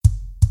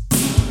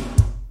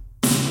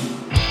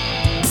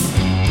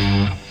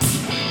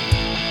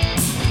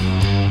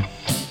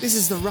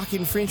This is the Ruck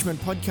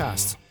Infringement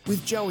Podcast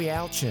with Joey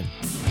Alchin.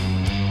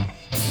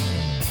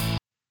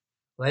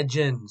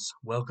 Legends,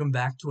 welcome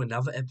back to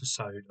another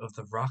episode of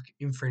the Ruck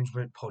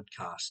Infringement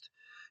Podcast.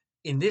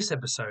 In this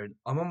episode,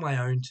 I'm on my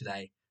own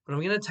today, but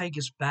I'm going to take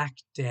us back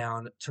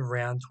down to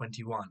round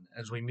 21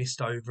 as we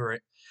missed over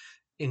it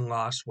in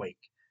last week.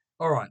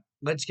 All right,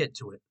 let's get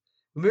to it.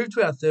 We moved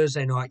to our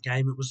Thursday night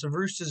game. It was the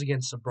Roosters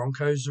against the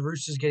Broncos. The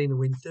Roosters getting the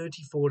win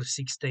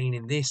 34-16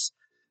 in this,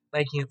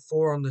 making it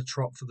 4 on the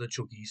trot for the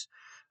Chookies.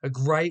 A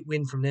great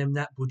win from them.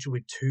 Nat Butcher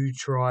with 2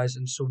 tries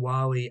and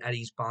Sawali at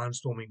his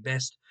barnstorming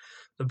best.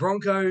 The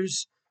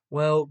Broncos,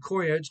 well,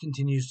 Corey Oates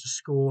continues to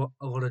score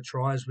a lot of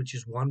tries, which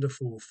is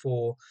wonderful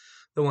for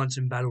the once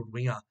embattled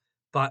winger.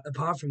 But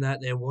apart from that,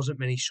 there wasn't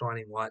many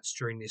shining lights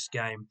during this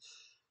game.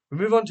 We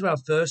move on to our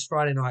first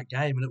Friday night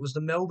game, and it was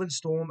the Melbourne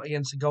Storm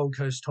against the Gold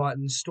Coast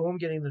Titans. Storm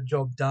getting the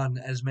job done,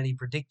 as many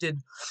predicted,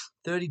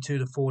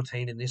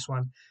 32-14 in this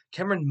one.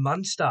 Cameron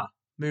Munster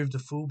moved to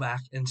fullback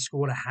and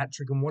scored a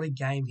hat-trick, and what a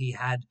game he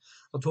had.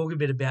 I'll talk a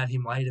bit about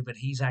him later, but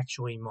he's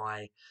actually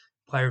my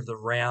player of the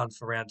round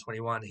for round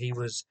 21. He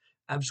was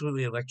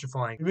absolutely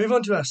electrifying. We move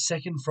on to our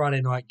second Friday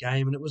night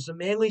game, and it was the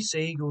Manly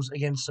Sea Eagles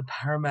against the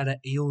Parramatta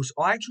Eels.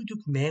 I actually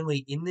took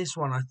Manly in this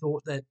one. I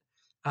thought that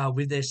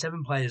with their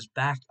 7 players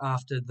back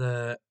after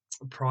the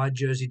Pride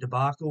jersey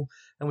debacle,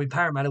 and with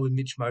Parramatta with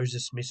Mitch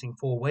Moses missing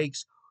 4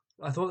 weeks,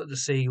 I thought that the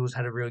Sea Eagles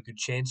had a really good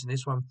chance in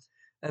this one,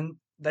 and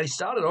they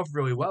started off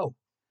really well.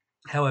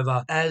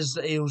 However, as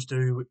the Eels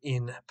do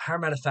in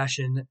Parramatta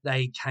fashion,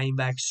 they came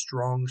back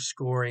strong,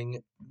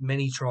 scoring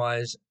many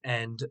tries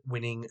and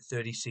winning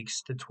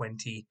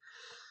 36-20.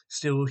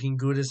 Still looking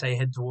good as they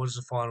head towards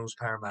the finals,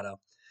 Parramatta.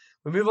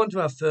 We move on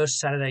to our first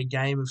Saturday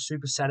game of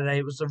Super Saturday.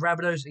 It was the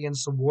Rabbitohs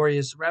against the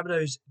Warriors.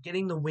 Rabbitohs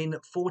getting the win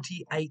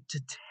 48-10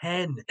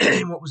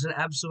 in what was an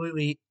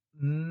absolutely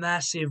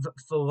massive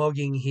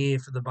flogging here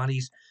for the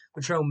Bunnies.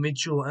 Latrell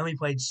Mitchell only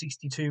played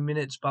 62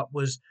 minutes but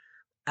was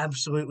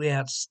absolutely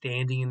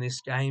outstanding in this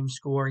game,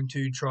 scoring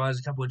 2 tries,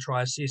 a couple of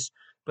try assists.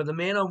 But the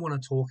man I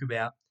want to talk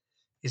about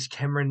is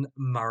Cameron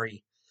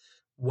Murray.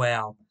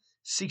 Wow.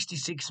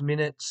 66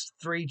 minutes,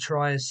 3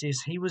 try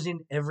assists. He was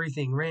in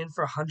everything, ran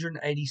for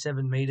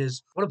 187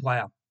 metres. What a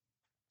player.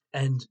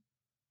 And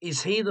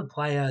is he the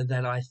player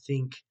that I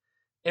think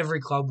every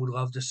club would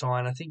love to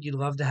sign? I think you'd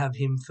love to have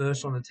him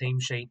first on a team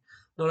sheet.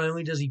 Not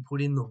only does he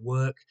put in the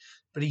work,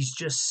 but he's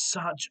just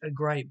such a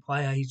great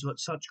player. He's got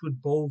such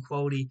good ball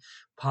quality,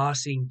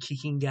 passing,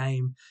 kicking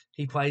game.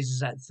 He plays as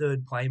that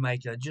third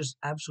playmaker. Just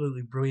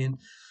absolutely brilliant.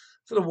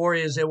 For the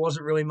Warriors, there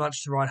wasn't really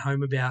much to write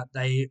home about.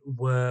 They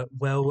were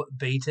well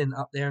beaten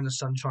up there in the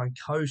Sunshine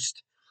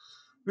Coast.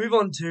 Move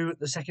on to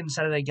the second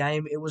Saturday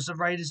game. It was the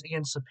Raiders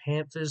against the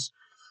Panthers.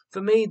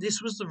 For me,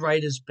 this was the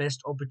Raiders'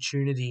 best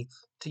opportunity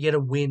to get a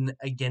win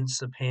against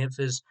the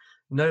Panthers.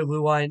 No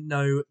Luai,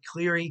 no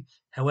Cleary.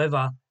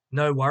 However,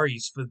 no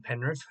worries for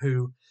Penrith,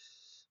 who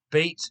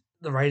beat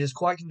the Raiders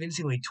quite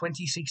convincingly,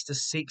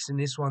 26-6 in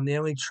this one. The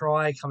only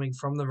try coming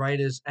from the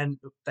Raiders, and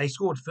they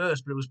scored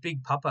first, but it was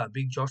Big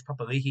Josh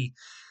Papali'i,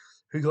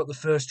 who got the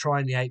first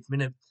try in the 8th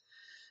minute.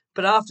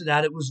 But after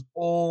that, it was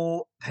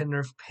all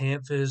Penrith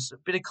Panthers. A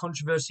bit of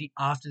controversy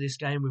after this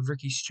game with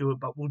Ricky Stewart,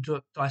 but we'll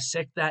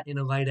dissect that in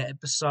a later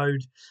episode.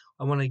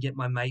 I want to get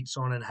my mates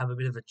on and have a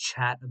bit of a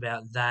chat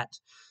about that.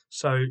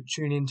 So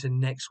tune in to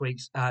next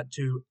week's,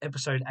 to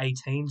episode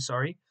 18,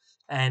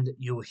 and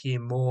you'll hear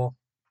more.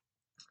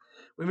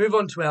 We move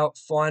on to our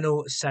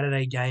final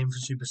Saturday game for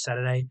Super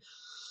Saturday,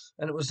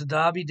 and it was the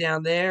derby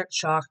down there at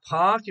Shark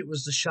Park. It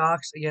was the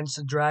Sharks against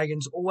the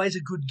Dragons. Always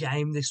a good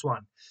game, this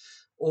one.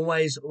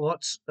 Always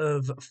lots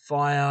of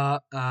fire,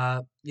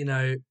 a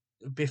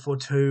biff or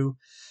two.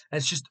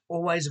 It's just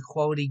always a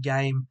quality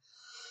game.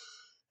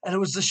 And it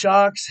was the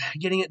Sharks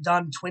getting it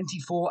done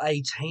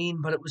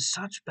 24-18, but it was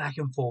such back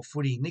and forth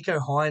footy. Nico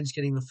Hines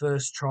getting the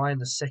first try in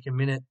the 2nd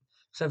minute.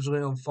 It's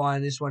absolutely on fire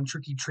in this one.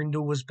 Tricky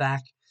Trindle was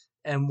back,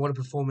 and what a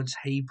performance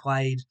he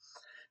played.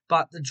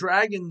 But the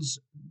Dragons,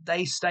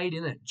 they stayed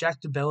in it. Jack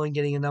DeBellin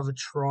getting another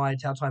try,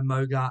 Tautai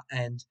Moga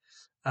and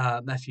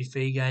Matthew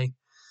Fige.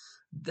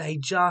 They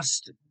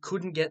just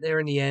couldn't get there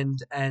in the end,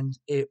 and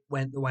it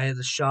went the way of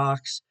the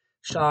Sharks.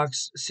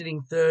 Sharks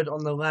sitting 3rd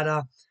on the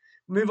ladder.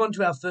 Move on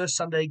to our first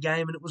Sunday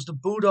game, and it was the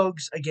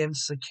Bulldogs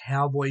against the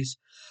Cowboys.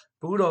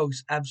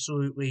 Bulldogs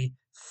absolutely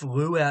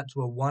flew out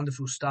to a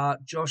wonderful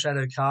start. Josh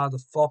Adokar,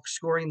 the Fox,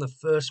 scoring in the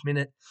 1st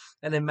minute,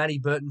 and then Matty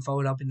Burton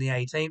followed up in the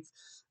 18th.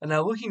 And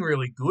they're looking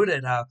really good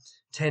at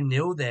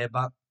 10-0 there,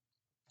 but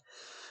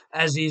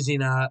as is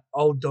in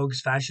old Dogs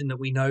fashion that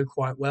we know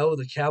quite well,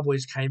 the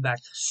Cowboys came back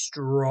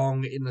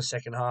strong in the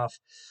second half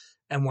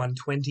and won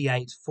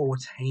 28-14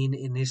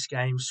 in this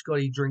game.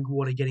 Scotty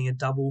Drinkwater getting a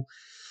double.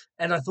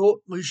 And I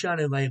thought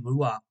Luciano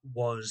Leilua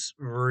was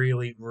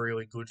really,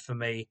 really good for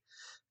me.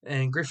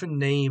 And Griffin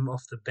Neame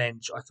off the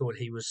bench, I thought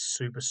he was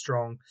super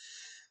strong.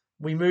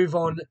 We move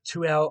on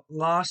to our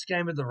last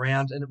game of the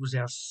round, and it was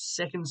our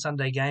second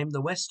Sunday game,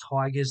 the West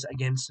Tigers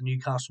against the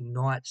Newcastle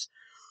Knights.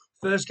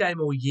 First game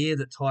all year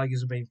that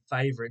Tigers have been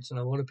favourites, and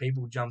a lot of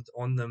people jumped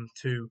on them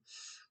to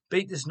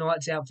beat this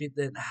Knights outfit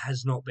that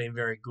has not been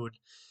very good.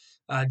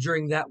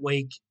 During that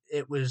week,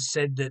 it was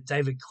said that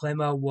David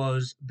Clemmer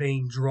was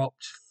being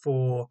dropped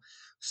for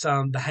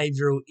some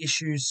behavioural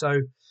issues.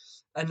 So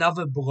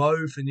another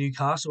blow for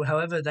Newcastle.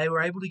 However, they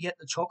were able to get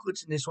the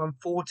chocolates in this one,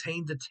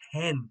 14-10.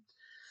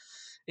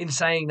 In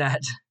saying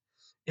that,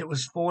 it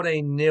was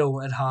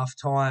 14-0 at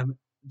half-time.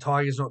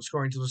 Tigers not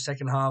scoring until the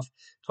second half.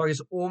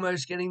 Tigers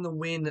almost getting the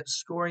win,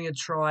 scoring a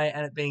try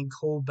and it being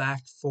called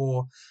back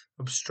for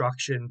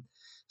obstruction.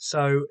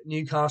 So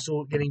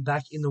Newcastle getting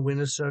back in the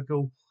winner's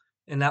circle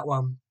in that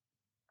one.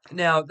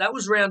 Now, that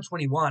was round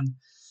 21.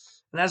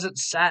 And as it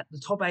sat,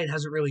 the top 8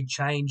 hasn't really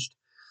changed.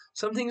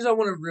 Some things I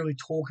want to really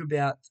talk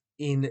about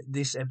in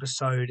this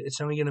episode.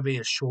 It's only going to be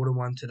a shorter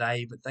one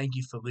today, but thank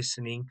you for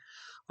listening.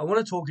 I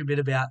want to talk a bit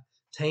about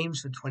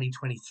teams for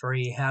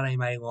 2023, how they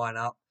may line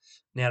up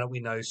now that we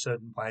know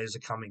certain players are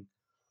coming.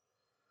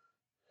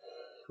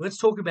 Let's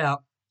talk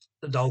about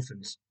the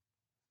Dolphins.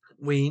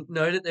 We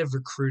know that they've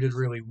recruited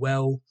really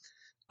well.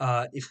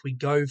 If we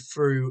go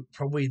through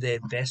probably their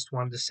best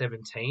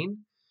 1-17,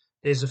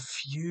 there's a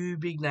few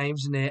big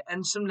names in there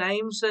and some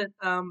names that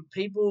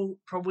people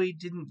probably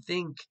didn't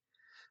think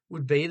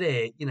would be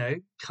there,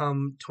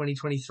 come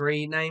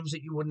 2023, names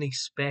that you wouldn't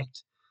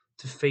expect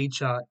to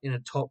feature in a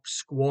top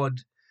squad,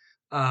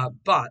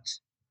 but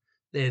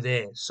they're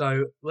there.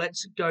 So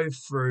let's go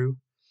through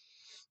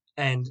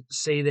and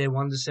see their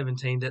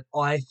 1-17 that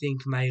I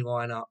think may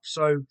line up.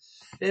 So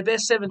their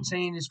best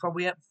 17 is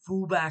probably at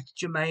fullback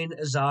Jermaine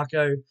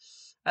Azarko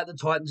at the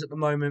Titans at the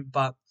moment,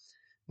 but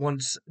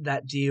once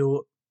that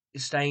deal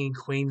is staying in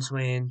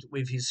Queensland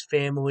with his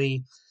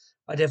family,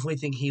 I definitely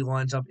think he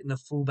lines up in the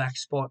fullback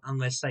spot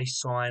unless they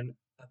sign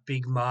a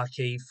big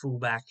marquee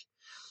fullback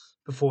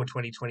before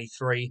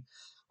 2023.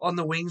 On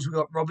the wings, we've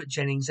got Robert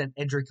Jennings and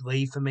Edric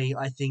Lee for me.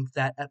 I think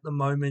that at the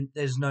moment,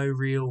 there's no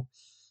real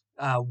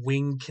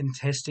wing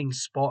contesting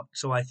spot.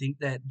 So I think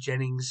that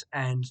Jennings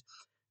and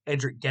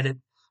Edric get it.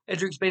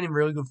 Edric's been in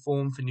really good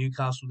form for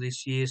Newcastle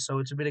this year, so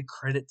it's a bit of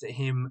credit to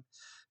him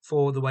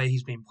for the way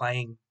he's been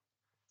playing.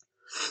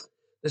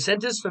 The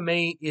centres for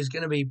me is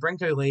going to be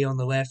Brenko Lee on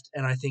the left,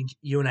 and I think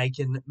Ewan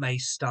Aiken may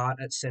start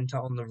at centre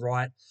on the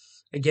right.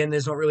 Again,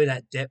 there's not really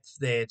that depth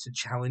there to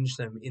challenge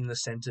them in the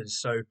centres.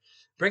 So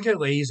Brenko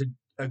Lee is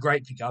a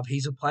great pickup.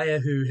 He's a player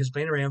who has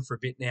been around for a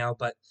bit now,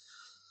 but,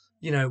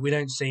 we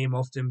don't see him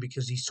often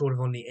because he's sort of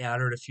on the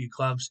outer at a few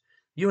clubs.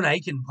 Ewan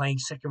Aiken playing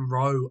second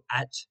row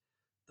at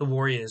the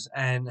Warriors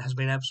and has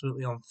been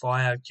absolutely on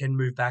fire, can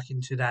move back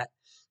into that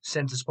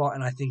centre spot,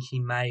 and I think he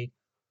may.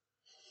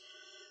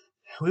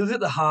 We look at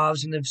the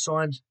halves, and they've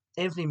signed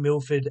Anthony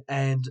Milford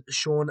and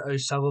Sean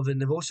O'Sullivan.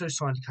 They've also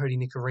signed Cody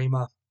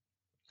Nikorima.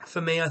 For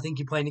me, I think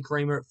you play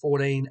Nikorima at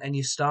 14, and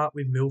you start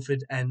with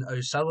Milford and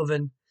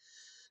O'Sullivan.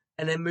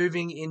 And then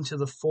moving into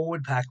the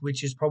forward pack,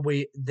 which is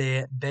probably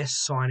their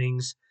best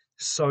signings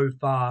so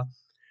far.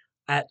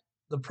 At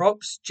the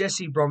props,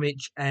 Jesse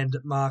Bromwich and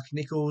Mark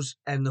Nichols,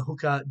 and the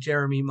hooker,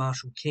 Jeremy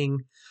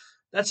Marshall-King.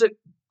 That's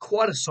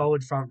quite a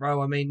solid front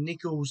row. I mean,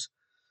 Nichols,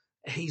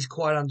 he's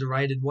quite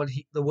underrated.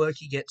 The work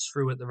he gets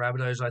through at the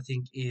Rabbitohs, I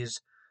think,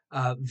 is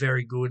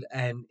very good,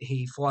 and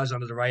he flies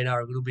under the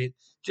radar a little bit.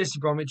 Jesse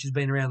Bromwich has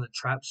been around the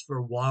traps for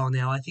a while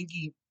now. I think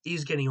he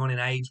is getting on in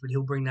age, but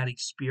he'll bring that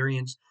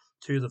experience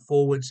to the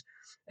forwards.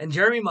 And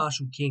Jeremy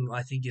Marshall-King,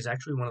 I think, is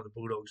actually one of the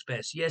Bulldogs'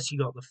 best. Yes, you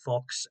got the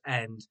Fox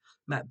and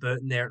Matt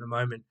Burton there at the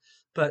moment,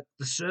 but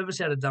the service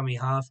out of dummy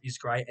half is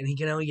great, and he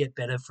can only get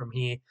better from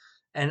here.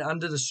 And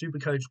under the super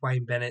coach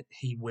Wayne Bennett,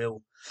 he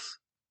will.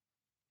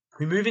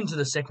 We move into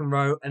the second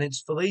row, and it's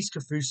Felice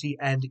Kafusi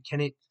and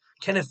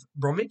Kenneth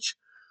Bromwich.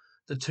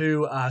 The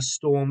two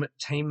Storm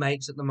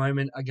teammates at the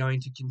moment are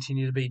going to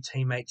continue to be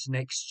teammates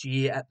next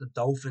year at the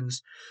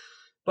Dolphins.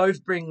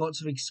 Both bring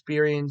lots of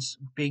experience,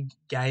 big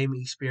game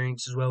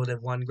experience as well. They've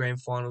won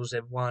grand finals.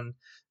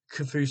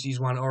 Kafusi's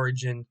won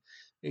Origin.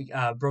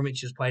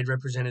 Bromwich has played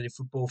representative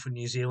football for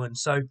New Zealand.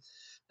 So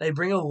they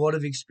bring a lot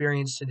of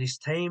experience to this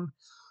team.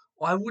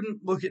 I wouldn't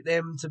look at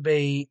them to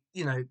be,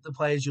 the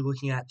players you're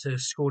looking at to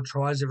score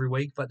tries every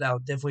week, but they'll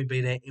definitely be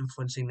there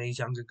influencing these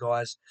younger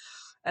guys.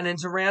 And then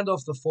to round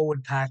off the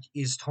forward pack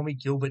is Tommy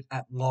Gilbert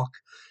at lock.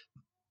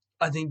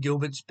 I think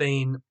Gilbert's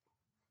been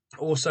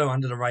also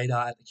under the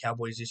radar at the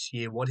Cowboys this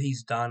year. What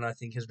he's done, I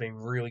think, has been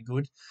really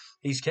good.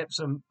 He's kept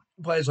some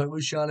players like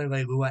Luciano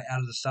Leilua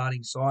out of the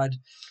starting side.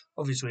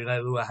 Obviously,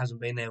 Leilua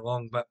hasn't been there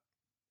long, but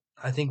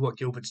I think what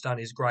Gilbert's done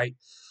is great.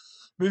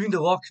 Moving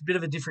to lock, a bit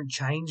of a different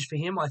change for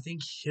him. I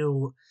think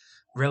he'll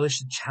relish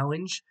the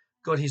challenge.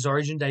 Got his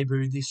Origin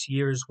debut this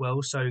year as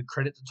well, so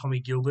credit to Tommy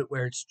Gilbert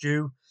where it's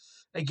due.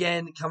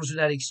 Again, it comes with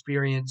that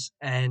experience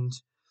and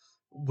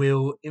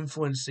will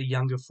influence the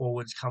younger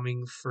forwards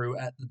coming through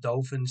at the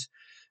Dolphins.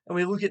 And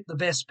we look at the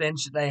best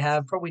bench that they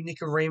have. Probably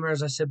Nikorima,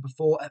 as I said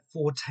before, at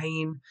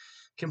 14,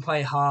 can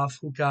play half,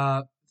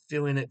 hooker,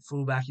 fill in at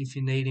fullback if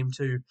you need him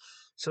to.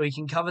 So he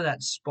can cover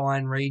that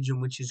spine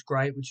region, which is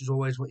great, which is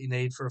always what you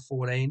need for a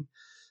 14.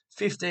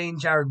 15,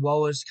 Jared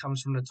Wallace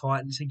comes from the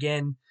Titans.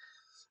 Again,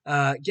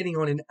 getting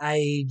on in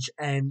age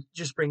and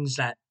just brings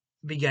that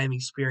big game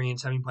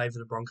experience, having played for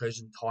the Broncos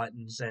and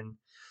Titans, and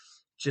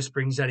just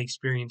brings that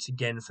experience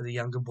again for the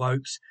younger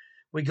blokes.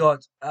 We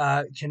got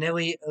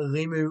Kaneli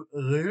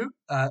Lemulu,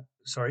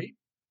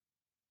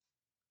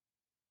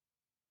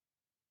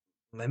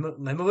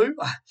 Lemulu?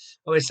 I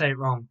always say it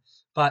wrong.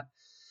 But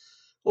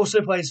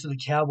also plays for the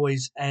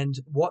Cowboys, and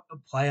what a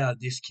player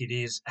this kid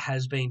is,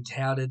 has been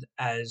touted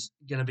as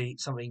going to be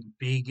something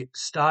big.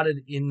 Started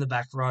in the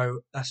back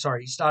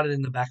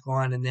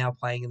line and now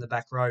playing in the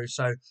back row.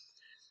 So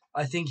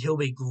I think he'll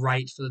be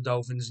great for the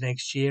Dolphins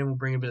next year and will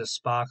bring a bit of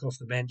spark off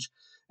the bench.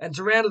 And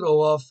to round it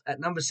all off, at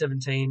number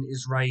 17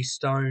 is Ray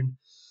Stone.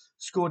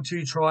 Scored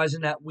 2 tries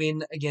in that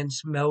win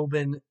against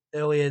Melbourne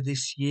earlier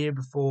this year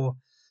before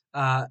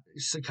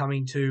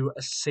succumbing to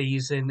a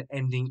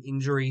season-ending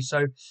injury.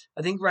 So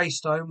I think Ray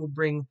Stone will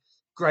bring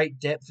great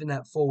depth in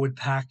that forward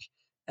pack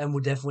and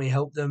will definitely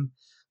help them.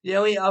 The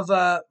only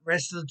other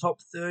rest of the top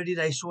 30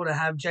 they sort of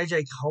have,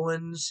 JJ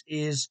Collins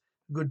is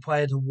a good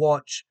player to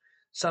watch.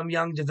 Some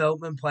young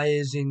development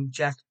players in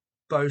Jack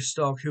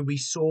Bostock, who we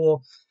saw,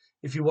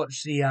 if you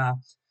watch the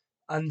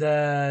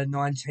under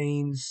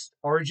 19s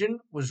Origin,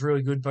 was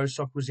really good.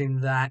 Bostock was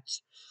in that.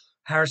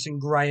 Harrison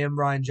Graham,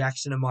 Ryan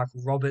Jackson, and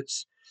Michael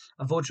Roberts.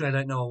 Unfortunately,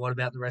 I don't know a lot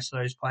about the rest of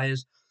those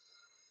players.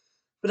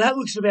 But that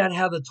looks about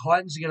how the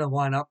Titans are going to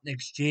line up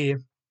next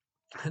year.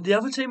 And the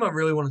other team I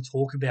really want to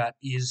talk about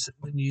is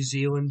the New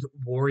Zealand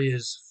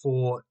Warriors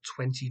for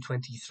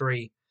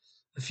 2023.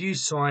 A few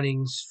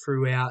signings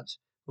throughout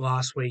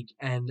last week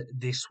and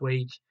this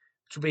week,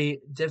 which will be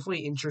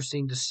definitely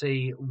interesting to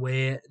see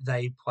where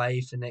they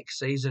play for next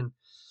season.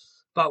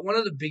 But one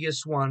of the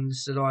biggest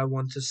ones that I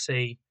want to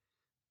see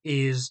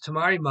is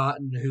Tamari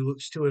Martin, who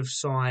looks to have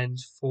signed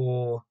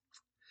for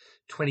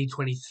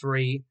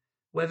 2023.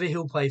 Whether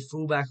he'll play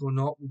fullback or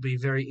not will be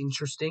very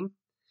interesting.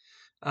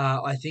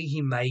 I think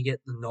he may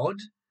get the nod,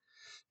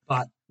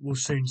 but we'll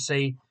soon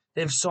see.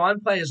 They've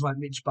signed players like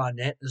Mitch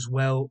Barnett as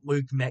well.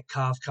 Luke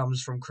Metcalf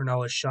comes from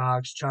Cronulla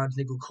Sharks. Chance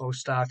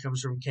Nickel-Costa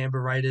comes from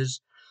Canberra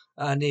Raiders.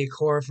 Nia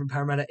Cora from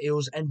Parramatta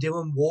Eels. And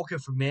Dylan Walker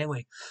from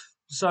Manly.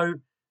 So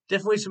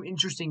definitely some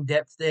interesting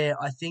depth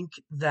there. I think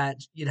that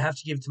you'd have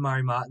to give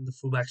Tamari Martin the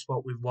fullback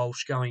spot with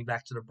Walsh going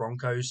back to the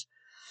Broncos.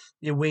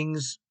 Your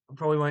wings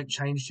probably won't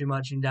change too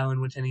much in Dallin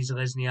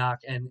Watene-Zelezniak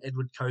and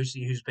Edward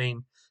Kosi, who's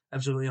been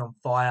absolutely on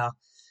fire.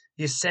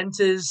 Your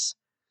centres,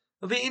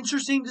 it'll be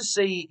interesting to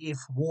see if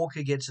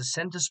Walker gets a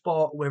centre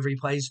spot, whether he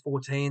plays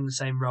 14, the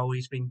same role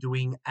he's been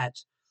doing at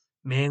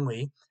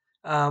Manly.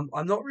 I'm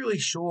not really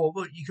sure,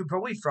 but you could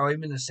probably throw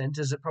him in the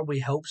centres. It probably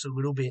helps a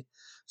little bit.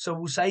 So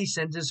we'll say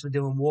centres for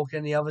Dylan Walker,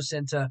 and the other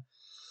centre,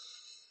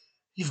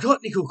 you've got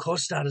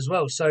Nickel-Costa as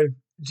well. So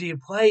do you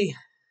play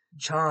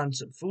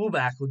Chance at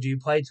fullback or do you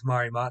play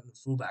Tamari Martin at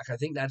fullback? I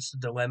think that's the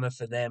dilemma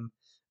for them.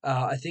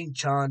 I think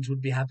Chance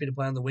would be happy to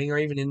play on the wing or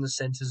even in the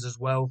centres as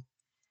well.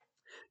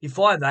 Your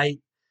 5'8",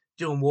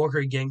 Dylan Walker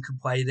again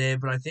could play there,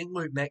 but I think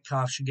Luke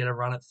Metcalf should get a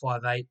run at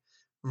 5'8".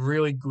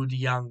 Really good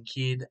young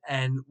kid.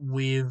 And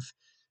with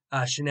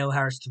Chanel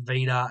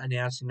Harris-Tavita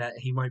announcing that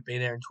he won't be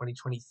there in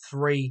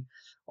 2023,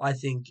 I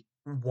think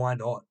why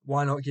not?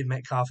 Why not give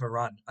Metcalf a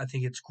run? I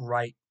think it's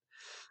great.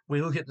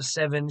 We look at the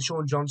 7.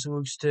 Sean Johnson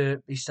looks to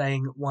be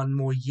staying one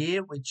more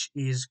year, which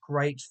is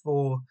great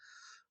for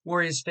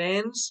Warriors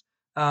fans.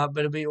 But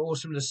it'll be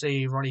awesome to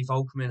see Ronnie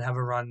Volkman have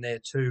a run there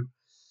too.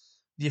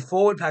 The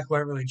forward pack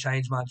won't really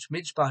change much.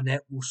 Mitch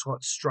Barnett will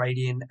slot straight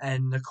in,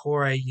 and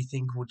Nakore, you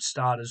think, would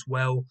start as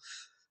well.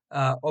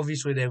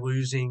 Obviously, they're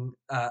losing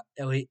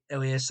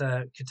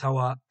Eliesa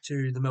Katoa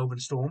to the Melbourne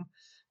Storm,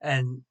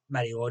 and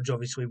Matty Lodge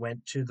obviously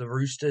went to the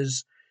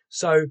Roosters.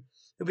 So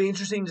it'll be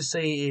interesting to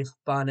see if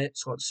Barnett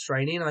slots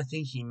straight in. I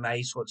think he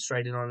may slot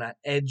straight in on that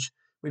edge,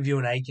 with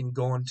Ewan Aiken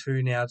gone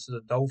too now to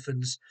the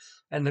Dolphins.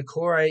 And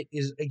Nakore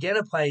is, again,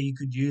 a player you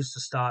could use to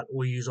start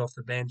or use off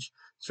the bench.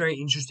 It's very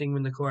interesting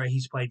with Nakore.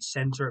 He's played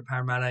centre at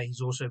Parramatta. He's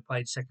also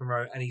played second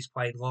row, and he's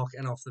played lock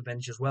and off the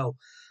bench as well.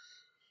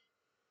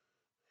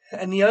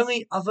 And the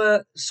only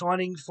other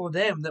signing for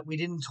them that we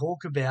didn't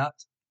talk about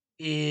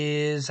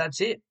is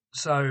that's it.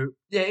 So,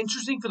 yeah,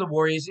 interesting for the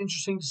Warriors.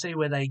 Interesting to see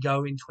where they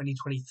go in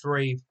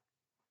 2023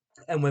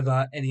 and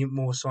whether any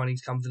more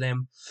signings come for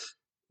them.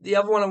 The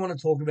other one I want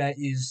to talk about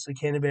is the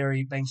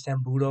Canterbury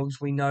Bankstown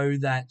Bulldogs. We know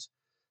that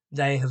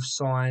they have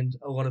signed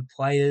a lot of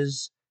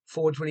players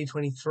for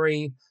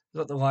 2023. We've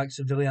got the likes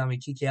of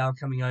Viliami Kikau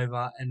coming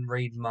over and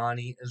Reid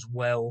Marnie as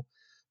well.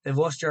 They've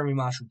lost Jeremy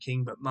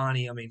Marshall-King, but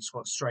Marnie,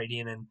 slots straight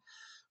in. And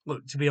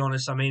look, to be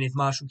honest, if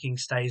Marshall-King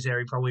stays there,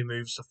 he probably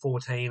moves to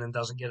 14 and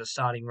doesn't get a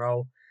starting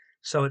role.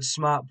 So it's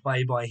smart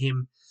play by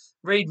him.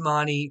 Reid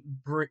Marnie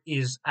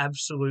is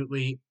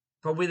absolutely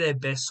probably their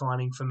best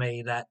signing for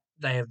me that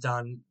they have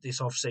done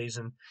this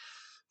off-season.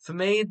 For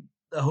me,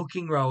 the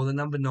hooking role, the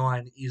number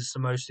 9, is the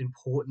most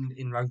important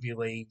in rugby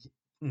league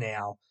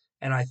now.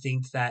 And I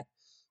think that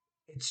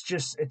it's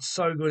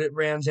so good. It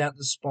rounds out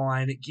the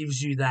spine. It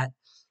gives you that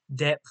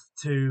depth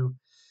to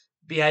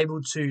be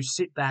able to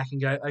sit back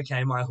and go,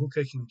 okay, my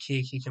hooker can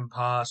kick, he can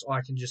pass.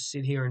 I can just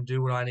sit here and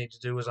do what I need to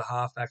do as a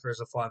halfback or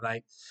as a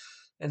 5'8".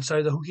 And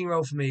so the hooking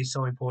role for me is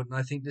so important.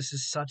 I think this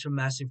is such a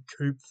massive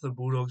coup for the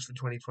Bulldogs for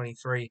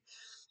 2023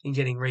 in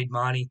getting Reid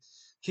Marnie.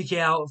 Kick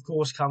out, of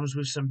course, comes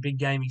with some big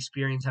game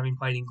experience, having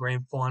played in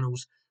grand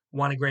finals,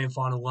 won a grand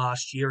final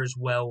last year as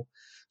well.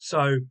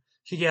 So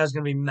kick out is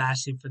going to be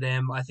massive for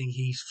them. I think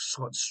he's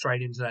got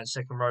straight into that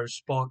second row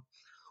spot.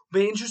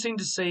 Be interesting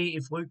to see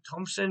if Luke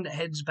Thompson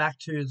heads back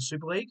to the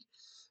Super League.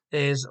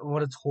 There's a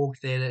lot of talk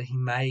there that he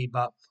may,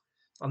 but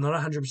I'm not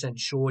 100%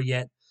 sure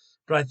yet.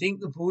 But I think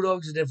the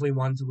Bulldogs are definitely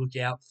one to look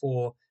out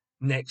for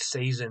next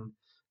season.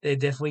 They're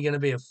definitely going to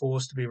be a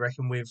force to be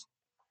reckoned with.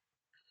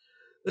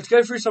 Let's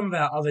go through some of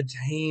our other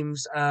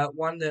teams.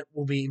 One that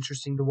will be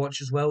interesting to watch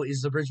as well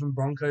is the Brisbane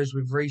Broncos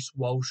with Reece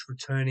Walsh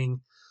returning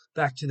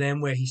back to them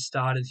where he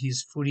started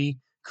his footy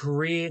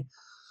career.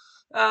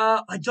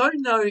 I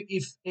don't know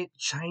if it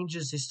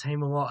changes this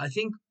team a lot. I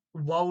think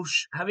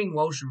having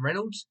Walsh and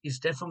Reynolds is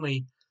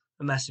definitely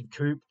a massive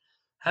coup.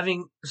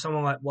 Having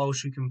someone like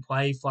Walsh who can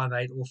play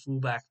 5'8" or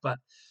fullback, but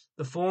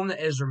the form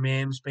that Ezra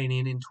Mam's been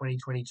in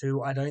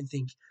 2022, I don't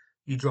think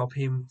you drop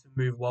him to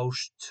move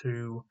Walsh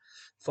to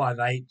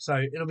 5'8".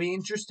 So it'll be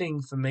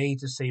interesting for me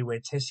to see where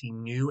Tessie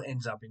New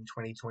ends up in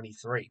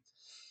 2023.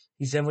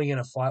 He's definitely going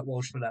to fight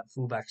Walsh for that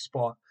fullback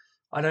spot.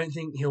 I don't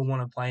think he'll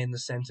want to play in the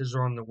centres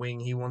or on the wing.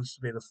 He wants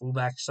to be the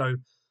fullback. So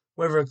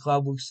whether a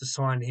club looks to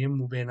sign him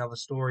will be another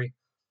story.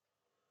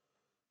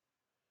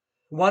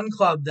 One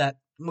club that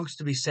looks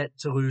to be set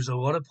to lose a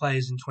lot of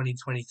players in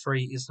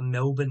 2023 is the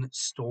Melbourne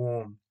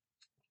Storm.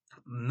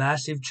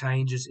 Massive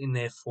changes in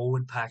their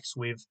forward packs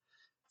with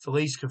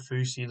Felice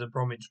Kafusi, the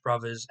Bromwich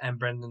brothers, and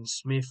Brendan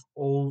Smith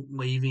all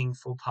leaving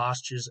for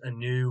pastures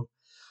anew.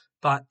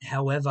 But,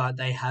 however,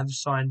 they have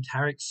signed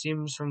Tarek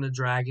Sims from the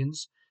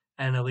Dragons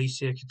and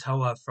Alicia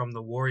Katoa from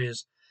the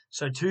Warriors.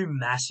 So two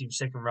massive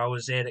second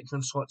rowers there that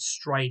can slot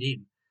straight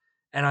in.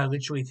 And I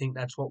literally think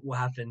that's what will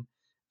happen.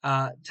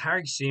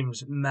 Tarek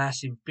Sims,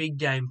 massive, big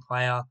game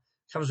player,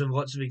 comes with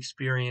lots of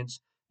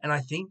experience. And I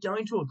think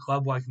going to a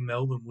club like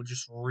Melbourne will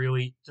just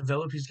really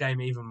develop his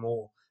game even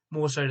more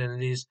so than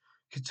it is.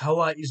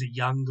 Katoa is a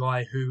young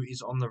guy who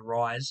is on the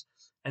rise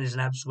and is an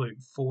absolute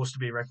force to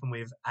be reckoned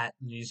with at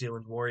New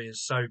Zealand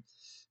Warriors. So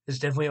there's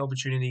definitely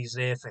opportunities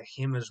there for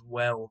him as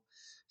well.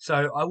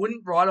 So I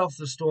wouldn't write off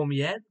the Storm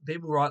yet.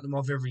 People write them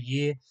off every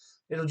year.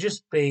 It'll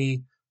just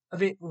be a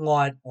bit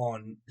light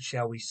on,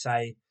 shall we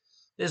say.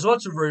 There's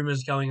lots of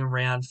rumours going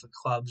around for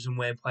clubs and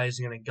where players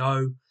are going to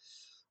go.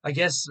 I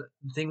guess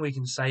the thing we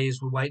can say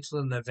is we'll wait till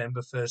the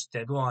November 1st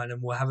deadline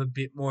and we'll have a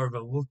bit more of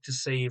a look to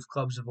see if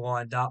clubs have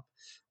lined up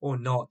or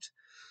not.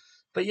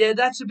 But yeah,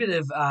 that's a bit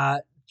of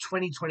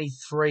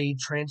 2023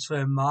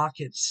 transfer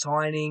market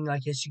signing, I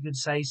guess you could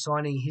say,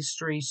 signing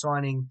history,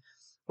 signing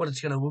what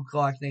it's going to look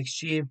like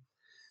next year.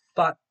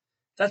 But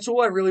that's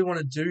all I really want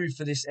to do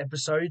for this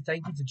episode.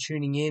 Thank you for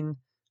tuning in.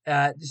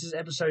 This is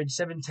episode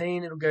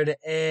 17. It'll go to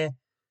air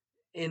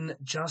in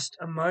just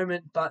a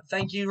moment. But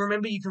thank you.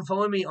 Remember, you can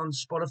follow me on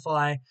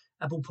Spotify,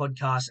 Apple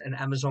Podcasts, and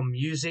Amazon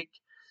Music.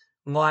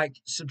 Like,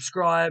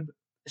 subscribe,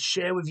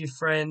 share with your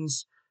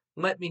friends.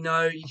 Let me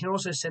know. You can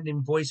also send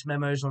in voice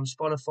memos on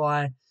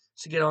Spotify.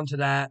 So get onto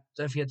that.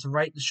 Don't forget to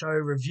rate the show,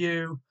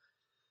 review.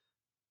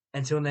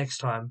 Until next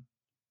time,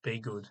 be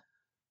good.